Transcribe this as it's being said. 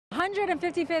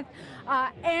155th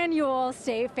annual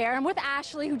State Fair. I'm with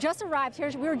Ashley, who just arrived here.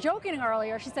 We were joking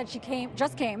earlier. She said she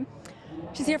just came.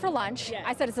 She's here for lunch. Yes.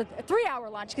 I said it's a 3-hour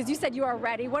lunch because you said you are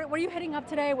ready. What are you hitting up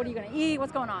today? What are you going to eat?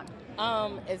 What's going on?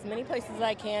 As many places as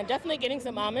I can. Definitely getting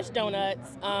some Amish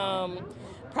donuts.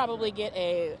 Probably get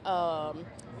a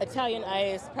Italian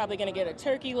ice. Probably going to get a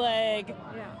turkey leg.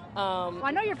 Yeah. Well,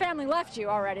 I know your family left you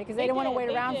already because they didn't want to wait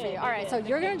around for you. All right, so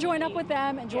you're going to join up with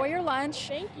them. Enjoy your lunch.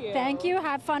 Thank you. Thank you.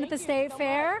 Have fun at the State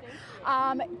Fair.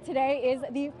 Today is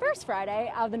the first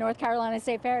Friday of the North Carolina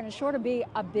State Fair, and it's sure to be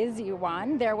a busy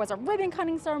one. There was a ribbon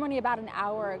cutting ceremony about an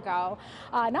hour ago,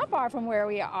 not far from where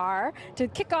we are. To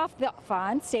kick off the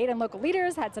fun, state and local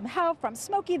leaders had some help from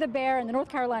Smokey the Bear and the North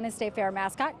Carolina State Fair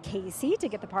mascot, Casey, to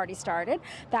get the party started.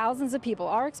 Thousands of people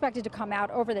are expected to come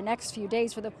out over the next few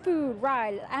days for the food,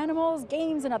 ride, animals,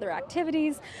 games, and other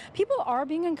activities. People are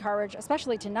being encouraged,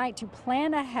 especially tonight, to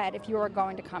plan ahead if you are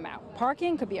going to come out.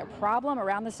 Parking could be a problem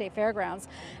around the State Fairgrounds,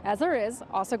 as there is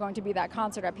also going to be that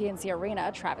concert at PNC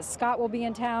Arena. Travis Scott will be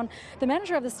in town. The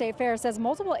manager of the State Fair says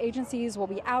multiple agencies will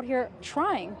be out here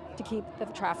trying to keep the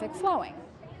traffic flowing.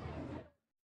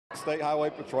 State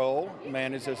Highway Patrol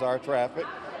manages our traffic.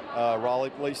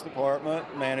 Raleigh Police Department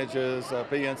manages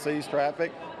PNC's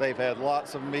traffic. They've had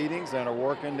lots of meetings and are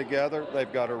working together.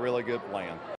 They've got a really good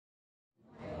plan.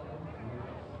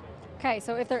 Okay,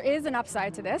 so if there is an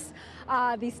upside to this,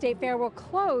 the State Fair will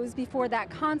close before that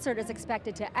concert is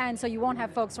expected to end, so you won't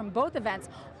have folks from both events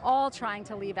all trying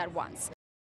to leave at once.